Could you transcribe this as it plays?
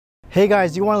Hey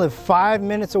guys, do you want to live 5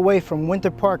 minutes away from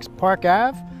Winter Park's Park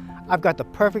Ave? I've got the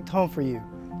perfect home for you.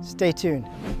 Stay tuned.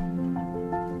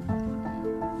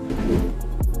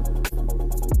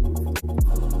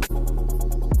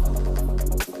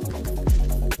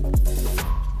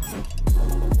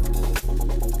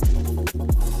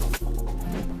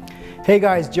 Hey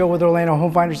guys, Joe with Orlando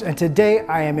Home Finders, and today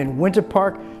I am in Winter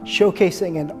Park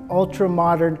showcasing an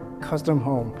ultra-modern custom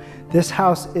home. This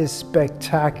house is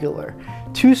spectacular.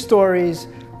 2 stories,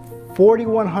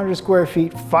 4,100 square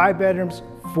feet, 5 bedrooms,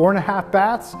 4.5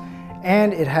 baths,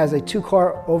 and it has a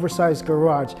 2-car oversized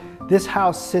garage. This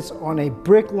house sits on a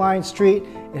brick-lined street.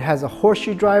 It has a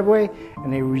horseshoe driveway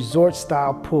and a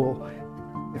resort-style pool.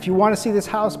 If you want to see this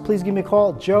house, please give me a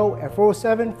call, Joe at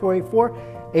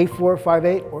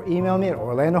 407-484-8458, or email me at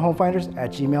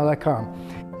orlandohomefinders@gmail.com.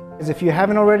 If you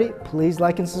haven't already, please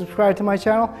like and subscribe to my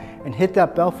channel and hit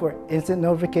that bell for instant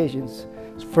notifications.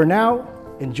 For now,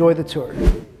 enjoy the tour.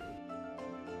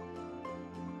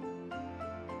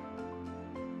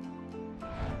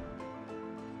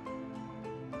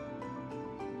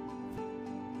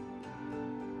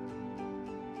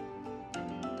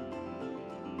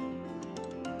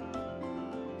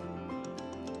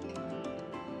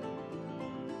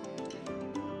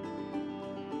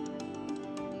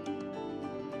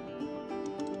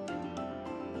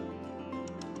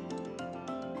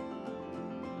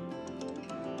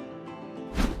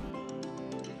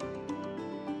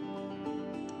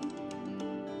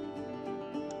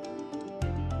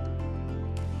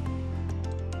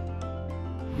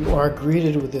 You are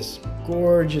greeted with this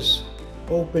gorgeous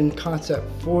open concept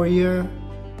foyer.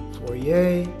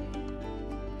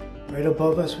 Right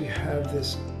above us we have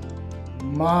this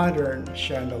modern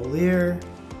chandelier,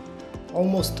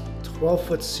 almost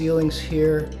 12-foot ceilings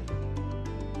here,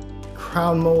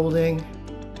 crown molding.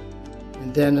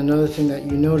 And then another thing that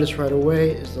you notice right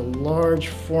away is the large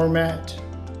format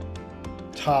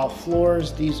tile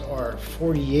floors. These are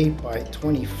 48 by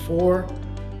 24,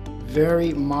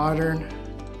 very modern.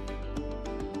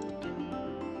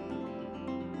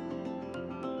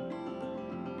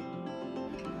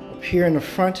 Here in the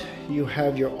front, you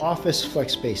have your office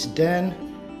flex space den.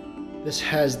 This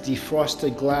has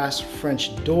defrosted glass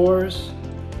French doors,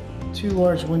 2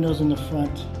 large windows in the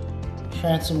front,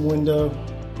 transom window.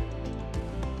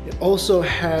 It also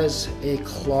has a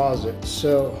closet.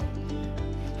 So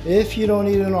if you don't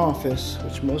need an office,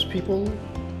 which most people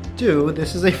do,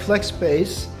 this is a flex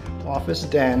space office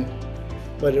den,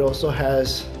 but it also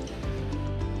has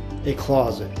a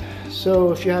closet.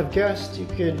 So if you have guests, you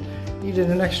could needed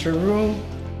an extra room,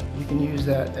 you can use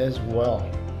that as well.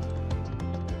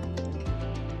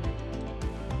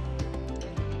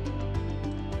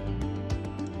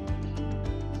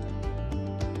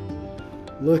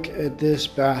 Look at this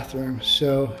bathroom.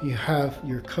 So you have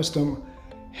your custom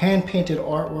hand-painted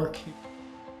artwork.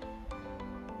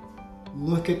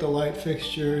 Look at the light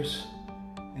fixtures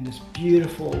and this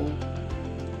beautiful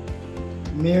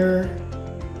mirror,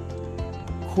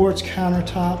 quartz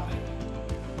countertop,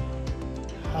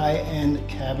 high-end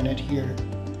cabinet here.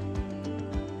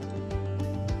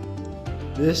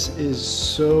 This is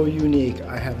so unique.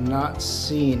 I have not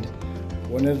seen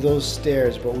one of those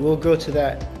stairs, but we'll go to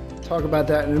that, talk about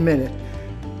that in a minute.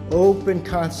 Open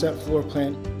concept floor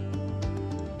plan.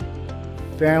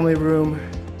 Family room,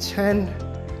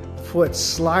 10-foot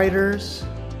sliders,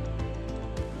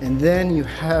 and then you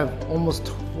have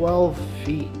almost 12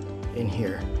 feet in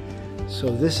here. So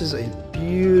this is a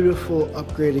beautiful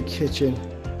upgraded kitchen.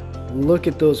 Look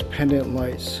at those pendant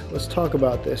lights. Let's talk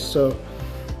about this. So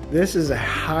this is a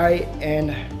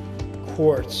high-end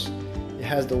quartz. It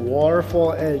has the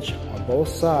waterfall edge on both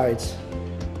sides.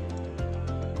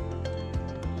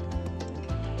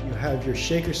 You have your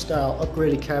shaker style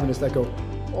upgraded cabinets that go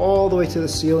all the way to the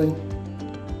ceiling.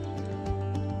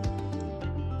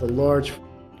 The large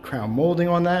crown molding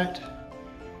on that.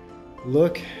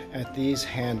 Look at these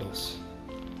handles.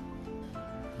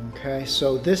 Okay,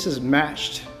 so this is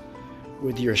matched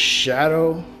with your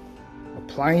shadow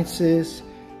appliances,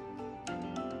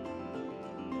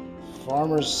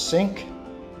 farmer's sink,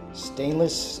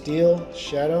 stainless steel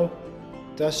shadow,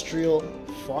 industrial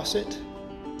faucet.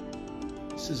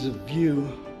 This is a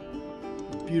view,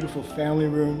 a beautiful family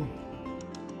room.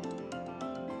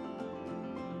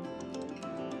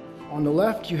 On the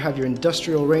left, you have your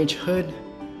industrial range hood.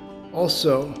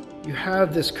 Also, you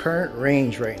have this current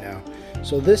range right now.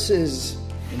 So this is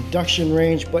induction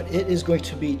range, but it is going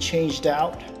to be changed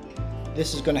out.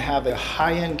 This is going to have a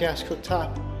high-end gas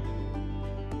cooktop.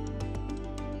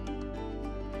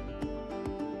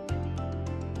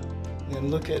 And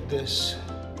look at this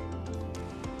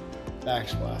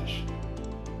backsplash.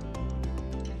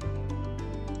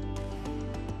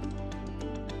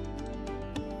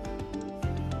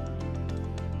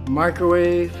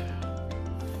 microwave,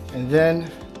 and then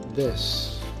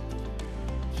this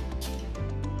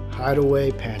hideaway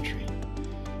pantry.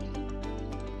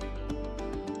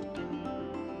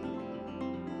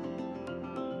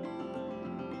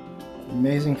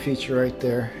 Amazing feature right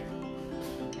there.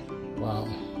 Wow.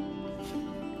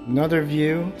 Another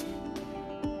view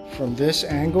from this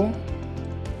angle.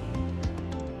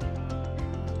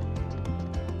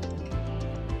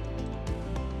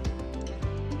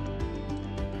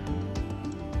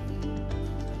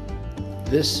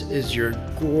 This is your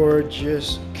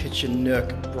gorgeous kitchen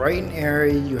nook. Bright and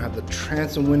airy. You have the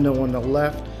transom window on the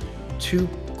left, two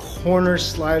corner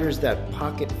sliders that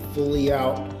pocket fully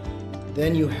out.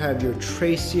 Then you have your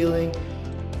tray ceiling,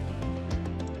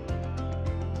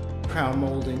 crown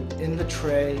molding in the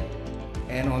tray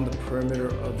and on the perimeter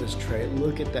of this tray.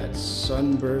 Look at that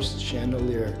sunburst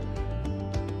chandelier.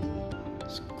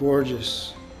 It's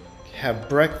gorgeous. Have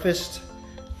breakfast.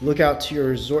 Look out to your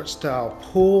resort style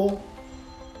pool.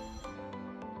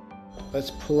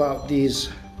 Let's pull out these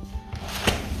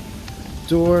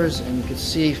doors and you can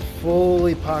see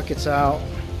fully pockets out.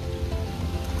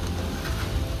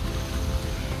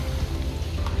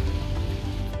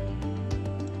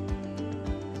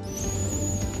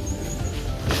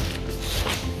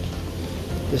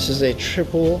 This is a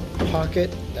triple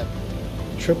pocket, that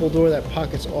triple door that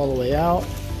pockets all the way out.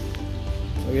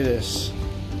 Look at this.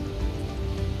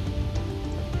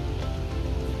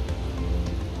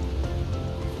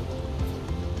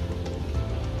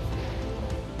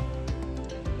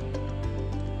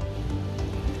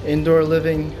 Indoor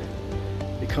living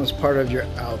becomes part of your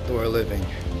outdoor living.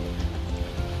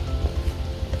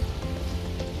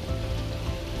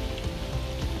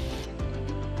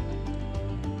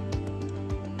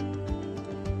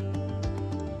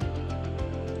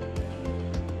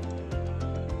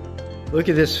 Look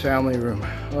at this family room.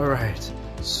 All right,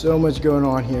 so much going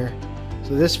on here.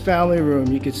 So this family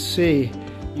room, you can see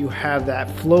you have that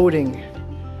floating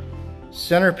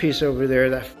centerpiece over there,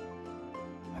 that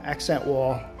accent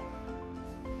wall.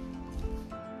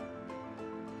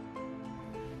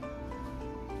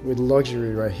 With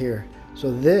luxury right here.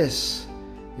 So this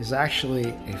is actually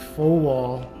a full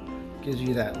wall, gives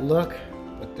you that look,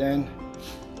 but then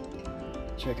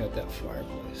check out that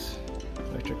fireplace,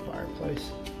 electric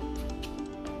fireplace.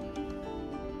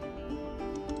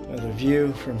 Another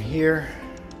view from here.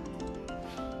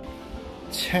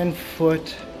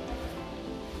 10-foot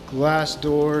glass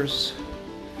doors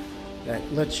that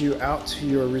lets you out to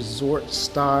your resort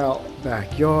style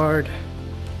backyard.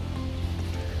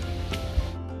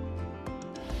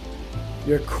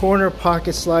 Your corner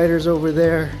pocket sliders over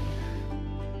there.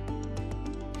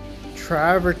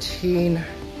 Travertine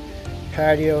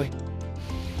patio.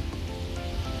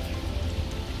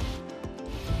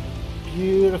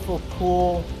 Beautiful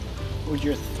pool with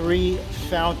your 3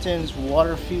 fountains,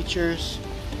 water features.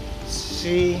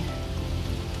 See.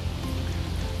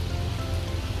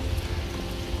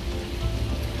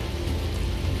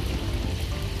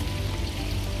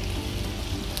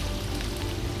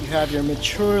 You have your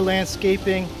mature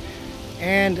landscaping,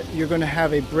 and you're going to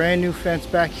have a brand new fence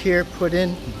back here put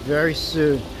in very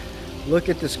soon. Look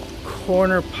at this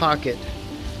corner pocket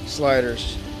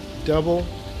sliders. Double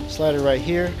slider right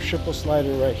here, triple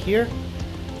slider right here,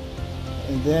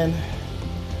 and then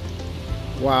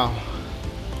wow,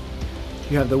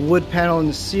 you have the wood panel in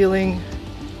the ceiling,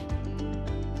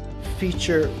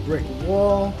 feature brick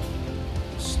wall,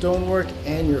 stonework,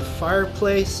 and your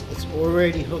fireplace. It's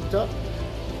already hooked up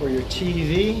for your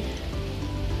TV.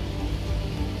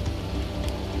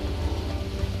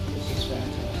 This is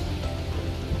fantastic.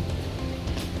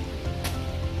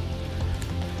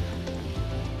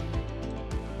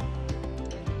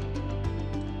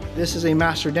 This is a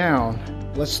master down.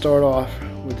 Let's start off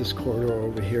with this corridor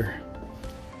over here.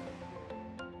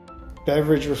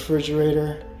 Beverage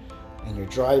refrigerator and your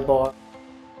dry bar.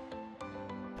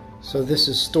 So this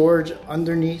is storage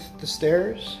underneath the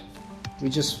stairs. We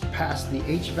just passed the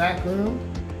HVAC room.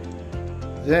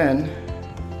 Then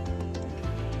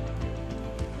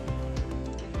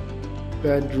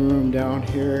bedroom down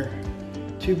here.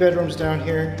 2 bedrooms down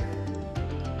here.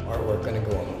 Artwork gonna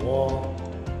go on the wall.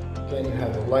 Again, you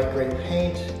have the light gray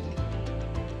paint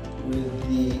with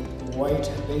the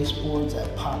white baseboards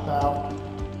that pop out.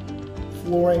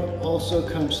 Flooring also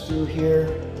comes through here.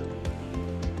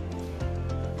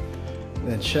 And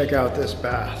then check out this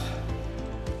bath.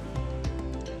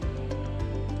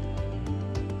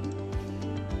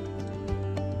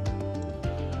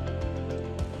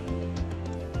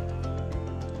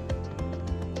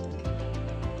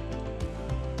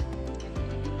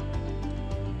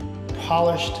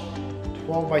 Polished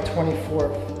 12 by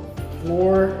 24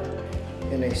 floor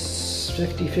in a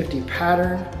 50-50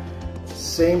 pattern.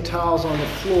 Same tiles on the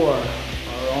floor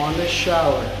are on the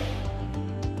shower.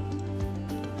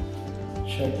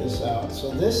 Check this out.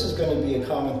 So this is going to be a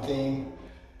common theme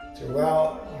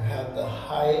throughout. You have the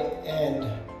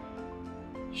high-end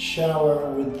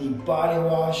shower with the body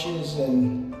washes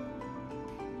and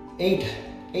eight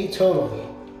total.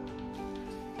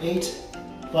 8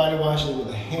 body washes with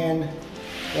a hand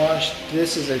wash.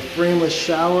 This is a frameless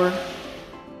shower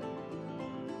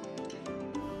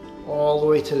all the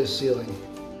way to the ceiling.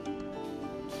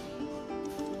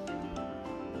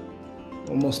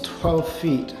 Almost 12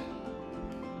 feet.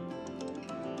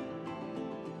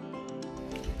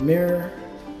 Mirror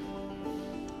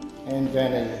and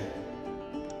vanity.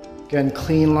 Again,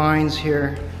 clean lines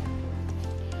here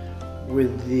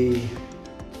with the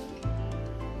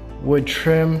wood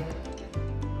trim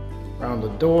around the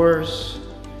doors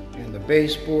and the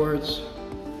baseboards.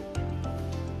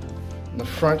 In the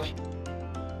front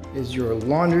is your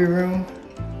laundry room.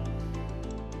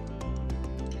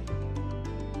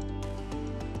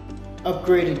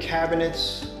 Upgraded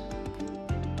cabinets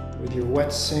with your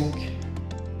wet sink.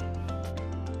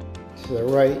 To the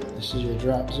right, this is your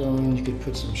drop zone. You could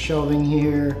put some shelving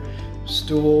here,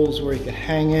 stools where you could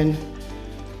hang in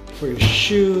for your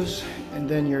shoes, and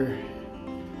then your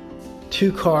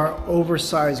 2-car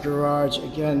oversized garage.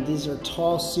 Again, these are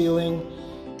tall ceiling.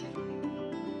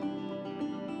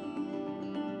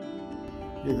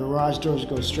 Your garage doors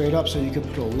go straight up, so you can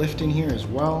put a lift in here as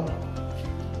well.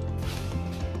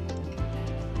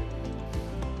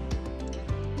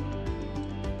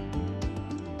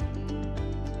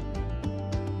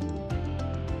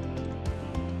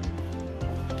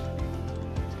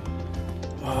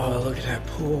 Oh, look at that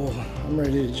pool. I'm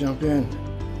ready to jump in.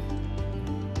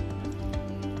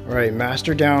 All right,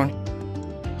 master down.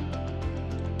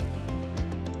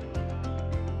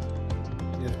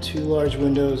 You have 2 large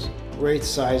windows, great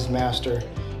sized master.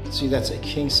 You can see that's a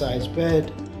king size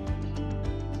bed.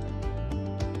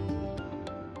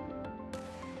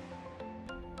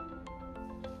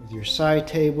 With your side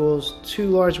tables, 2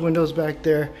 large windows back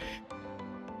there.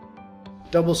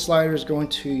 Double sliders going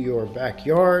to your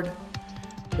backyard.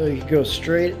 So you can go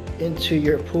straight into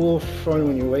your pool from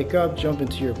when you wake up, jump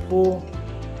into your pool.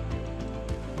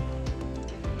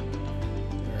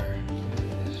 There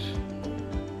it is.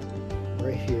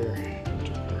 Right here.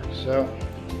 So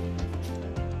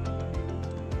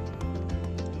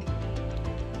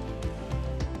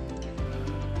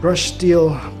brushed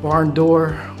steel barn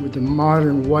door with the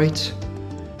modern white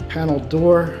panel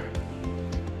door.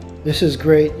 This is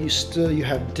great. You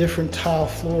have different tile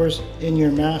floors in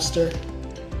your master.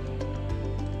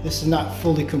 This is not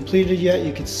fully completed yet.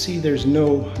 You can see there's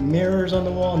no mirrors on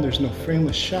the wall and there's no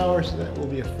frameless shower, so that will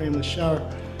be a frameless shower.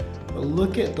 But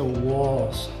look at the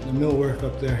walls, the millwork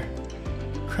up there.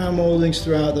 Crown moldings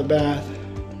throughout the bath.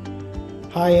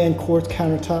 High-end quartz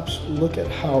countertops. Look at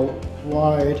how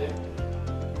wide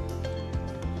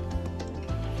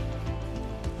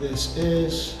this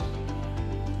is.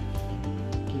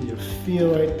 Give you a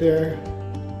feel right there.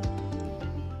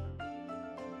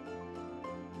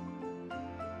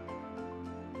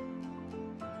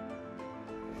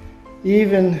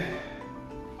 Even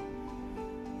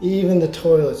the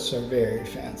toilets are very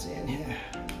fancy in here.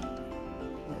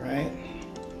 All right.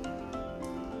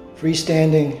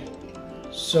 Freestanding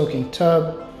soaking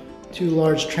tub, 2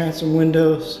 large transom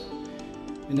windows,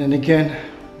 and then again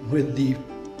with the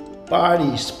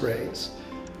body sprays.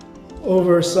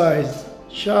 Oversized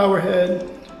shower head,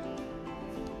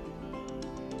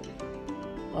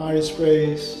 body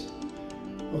sprays.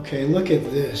 Okay, look at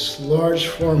this large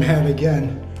format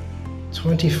again.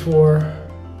 24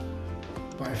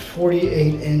 by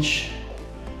 48 inch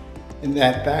in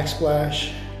that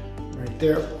backsplash right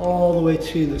there all the way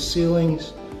to the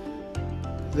ceilings.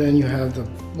 Then you have the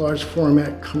large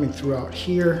format coming throughout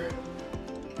here.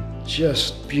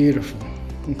 Just beautiful.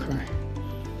 Okay.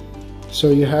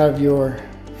 So you have your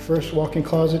first walk-in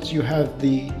closets. You have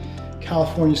the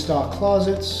California style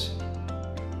closets.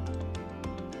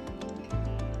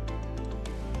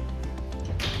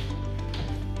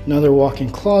 Another walk-in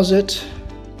closet.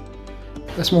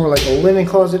 That's more like a linen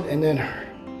closet, and then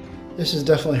this is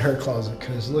definitely her closet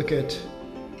because look at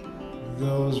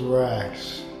those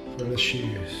racks for the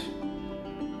shoes.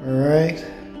 All right,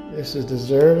 this is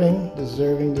deserving.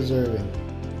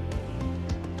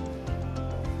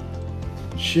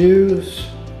 Shoes,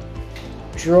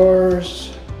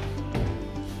 drawers.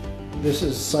 This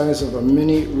is the size of a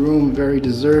mini room, very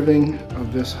deserving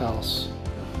of this house.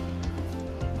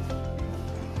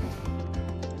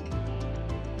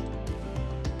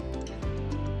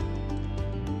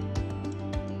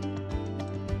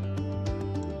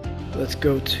 Let's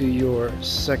go to your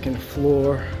second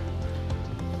floor.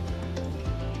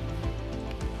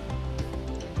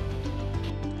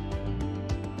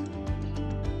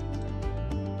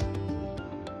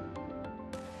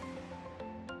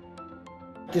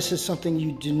 This is something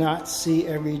you do not see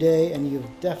every day, and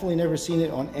you've definitely never seen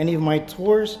it on any of my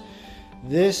tours.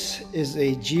 This is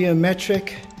a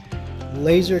geometric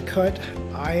laser cut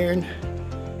iron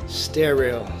stair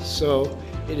rail. So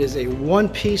it is a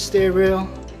one-piece stair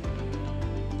rail.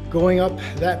 Going up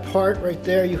that part right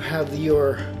there, you have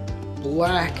your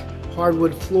black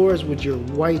hardwood floors with your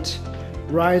white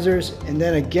risers, and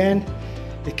then again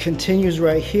it continues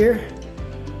right here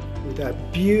with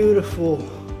that beautiful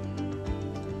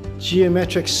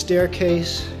geometric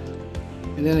staircase,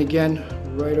 and then again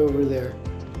right over there.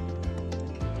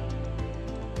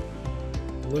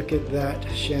 Look at that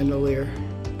chandelier.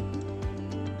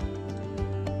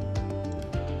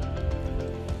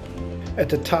 At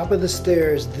the top of the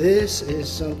stairs, this is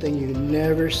something you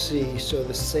never see. So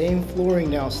the same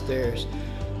flooring downstairs,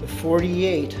 the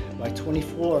 48 by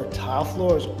 24 tile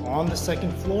floors on the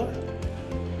second floor.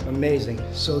 Amazing.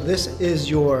 So this is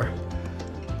your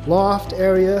loft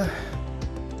area.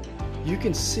 You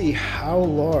can see how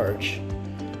large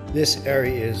this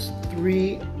area is.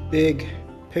 3 big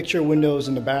picture windows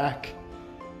in the back.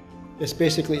 It's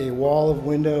basically a wall of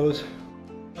windows.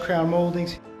 Crown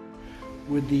moldings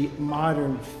with the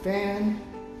modern fan.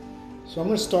 So I'm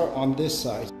going to start on this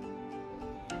side.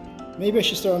 Maybe I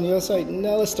should start on the other side.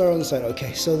 No, let's start on the side.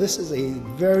 Okay, so this is a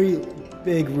very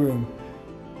big room.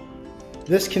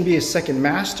 This can be a second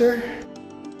master.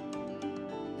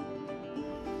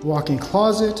 Walk-in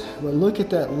closet, but look at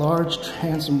that large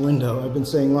transom window. I've been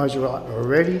saying large a lot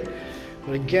already,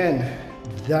 but again,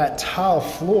 that tile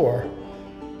floor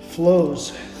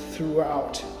flows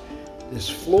throughout this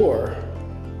floor,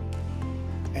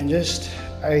 and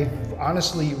I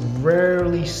honestly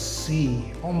rarely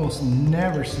see, almost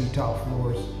never see tile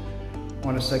floors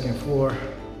on a second floor.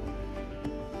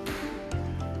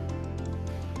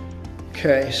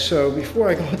 Okay, so before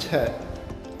I go into that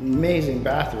amazing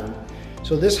bathroom,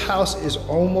 so this house is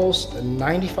almost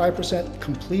 95%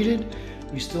 completed.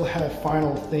 We still have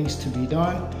final things to be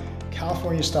done.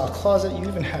 California style closet. You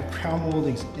even have crown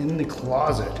moldings in the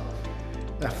closet.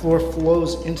 That floor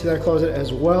flows into that closet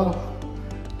as well.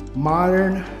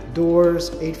 Modern doors,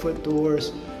 8-foot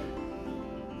doors.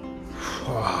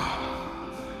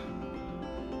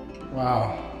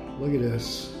 Wow, look at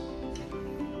this.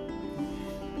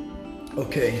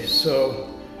 Okay, so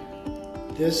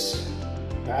this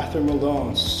bathroom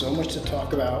alone, so much to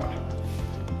talk about.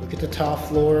 Look at the tile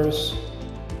floors,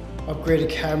 upgraded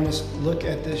cabinets. Look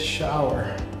at this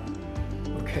shower.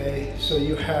 Okay, so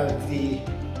you have the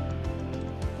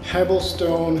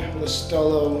Pebblestone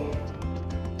Listello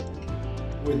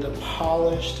with the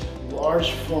polished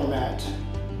large format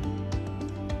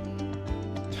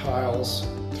tiles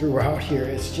throughout here.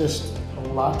 It's just a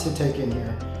lot to take in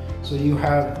here. So you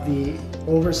have the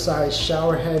oversized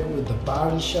shower head with the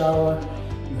body shower.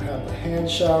 You have the hand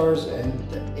showers and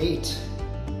the 8,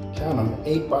 count them,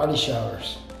 8 body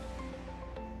showers.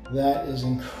 That is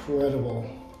incredible.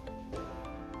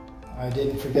 I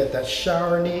didn't forget that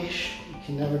shower niche. You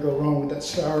can never go wrong with that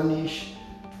shower niche.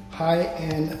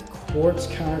 High-end quartz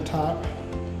countertop.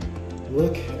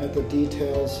 Look at the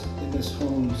details in this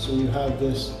home. So you have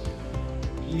this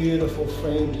beautiful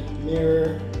framed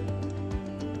mirror.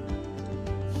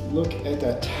 Look at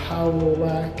that towel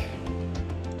rack.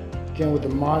 Again, with the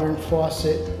modern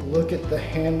faucet. Look at the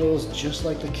handles, just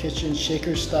like the kitchen,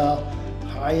 shaker style,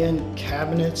 high-end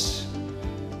cabinets.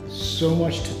 So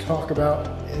much to talk about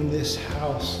in this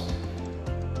house.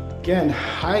 Again,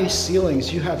 high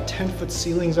ceilings. You have 10-foot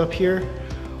ceilings up here,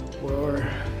 or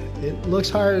it looks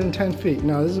higher than 10 feet.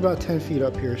 No, this is about 10 feet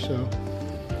up here, so.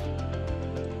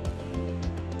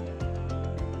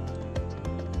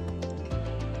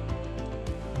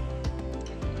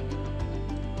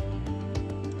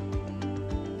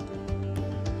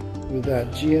 With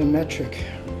that geometric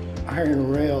iron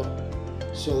rail.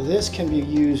 So this can be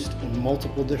used in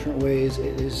multiple different ways.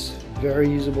 It is very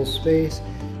usable space.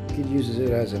 You could use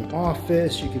it as an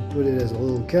office. You could put it as a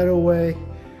little getaway.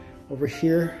 Over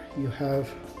here, you have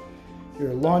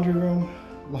your laundry room.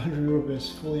 Laundry room is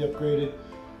fully upgraded.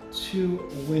 2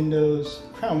 windows,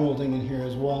 crown molding in here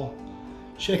as well.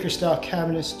 Shaker style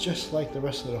cabinets, just like the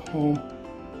rest of the home.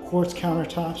 Quartz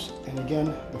countertops, and again,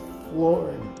 the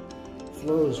floor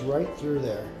flows right through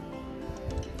there.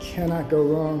 Cannot go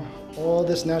wrong. All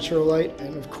this natural light,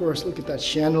 and of course, look at that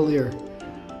chandelier.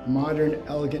 Modern,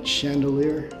 elegant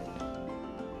chandelier.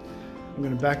 I'm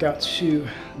going to back out to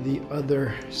the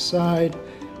other side.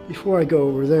 Before I go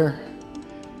over there,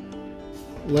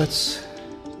 let's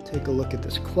take a look at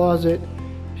this closet.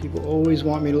 People always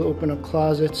want me to open up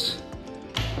closets.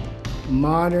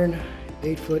 Modern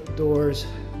 8-foot doors.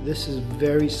 This is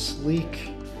very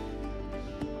sleek.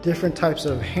 Different types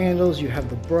of handles. You have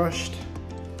the brushed,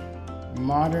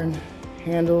 modern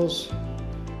handles.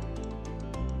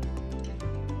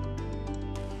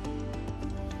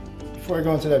 Before I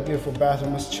go into that beautiful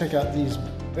bathroom, let's check out these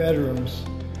bedrooms.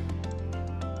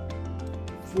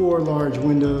 4 large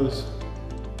windows.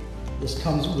 This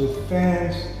comes with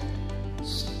fans,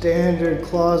 standard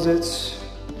closets.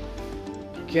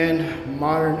 Again,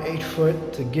 modern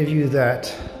 8-foot to give you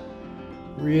that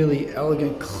really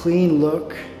elegant, clean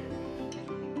look.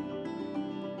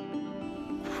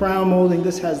 Crown molding.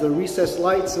 This has the recessed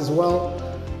lights as well.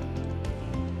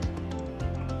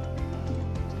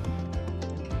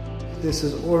 This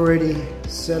is already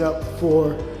set up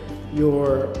for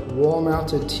your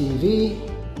wall-mounted TV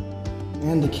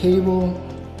and the cable.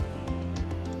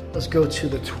 Let's go to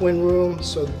the twin room.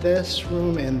 So this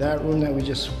room and that room that we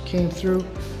just came through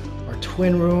are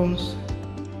twin rooms.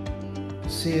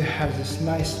 See, it has this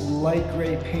nice light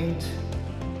gray paint.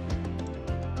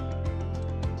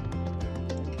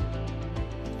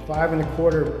 5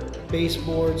 1/4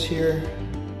 baseboards here.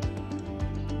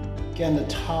 Again, the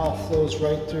tile flows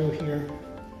right through here.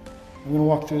 I'm gonna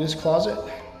walk through this closet.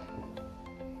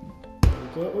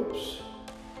 Oops.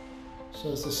 So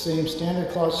it's the same standard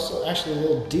closet, so actually a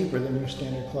little deeper than your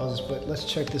standard closets, but let's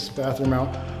check this bathroom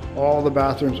out. All the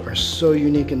bathrooms are so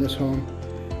unique in this home.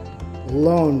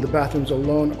 The bathrooms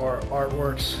alone are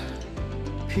artworks,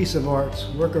 piece of art,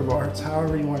 work of art,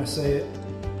 however you want to say it.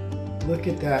 Look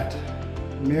at that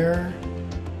mirror,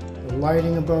 the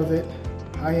lighting above it,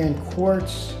 high-end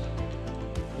quartz,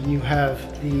 and you have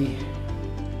the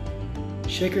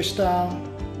shaker style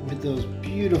with those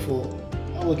beautiful,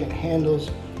 elegant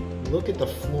handles. Look at the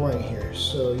flooring here.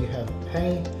 So you have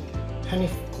penny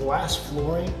glass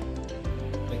flooring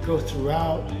that go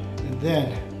throughout, and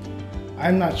then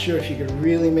I'm not sure if you could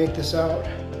really make this out,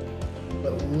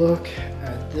 but look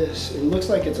at this. It looks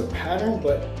like it's a pattern,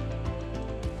 but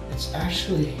it's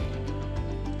actually,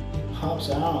 it pops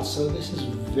out. So this is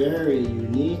very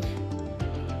unique.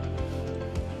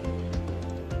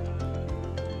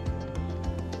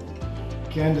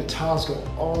 Again, the tiles go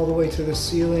all the way to the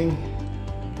ceiling.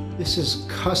 This is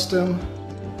custom.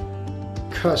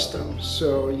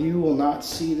 So you will not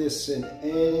see this in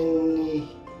any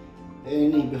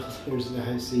builders that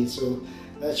I've seen. So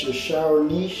that's your shower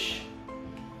niche,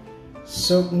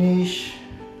 soap niche.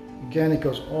 Again, it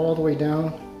goes all the way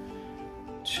down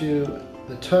to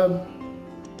the tub.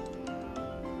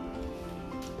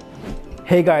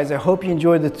 Hey guys, I hope you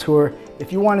enjoyed the tour.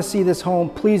 If you want to see this home,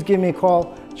 please give me a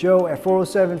call, Joe at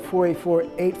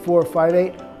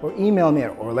 407-484-8458, or email me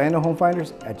at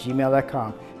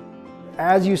orlandohomefinders@gmail.com.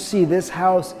 As you see, this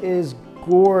house is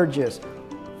gorgeous,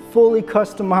 fully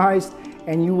customized,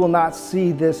 and you will not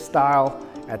see this style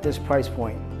at this price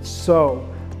point. So,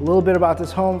 a little bit about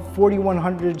this home: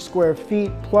 4,100 square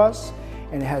feet plus,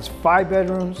 and it has 5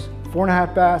 bedrooms,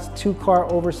 4.5 baths, 2-car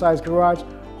oversized garage,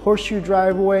 horseshoe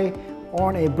driveway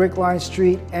on a brick-lined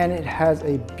street, and it has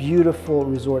a beautiful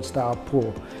resort-style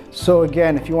pool. So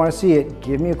again, if you want to see it,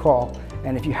 give me a call.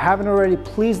 And if you haven't already,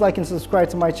 please like and subscribe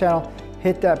to my channel.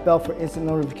 Hit that bell for instant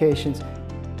notifications.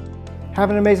 Have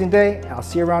an amazing day, and I'll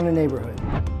see you around the neighborhood.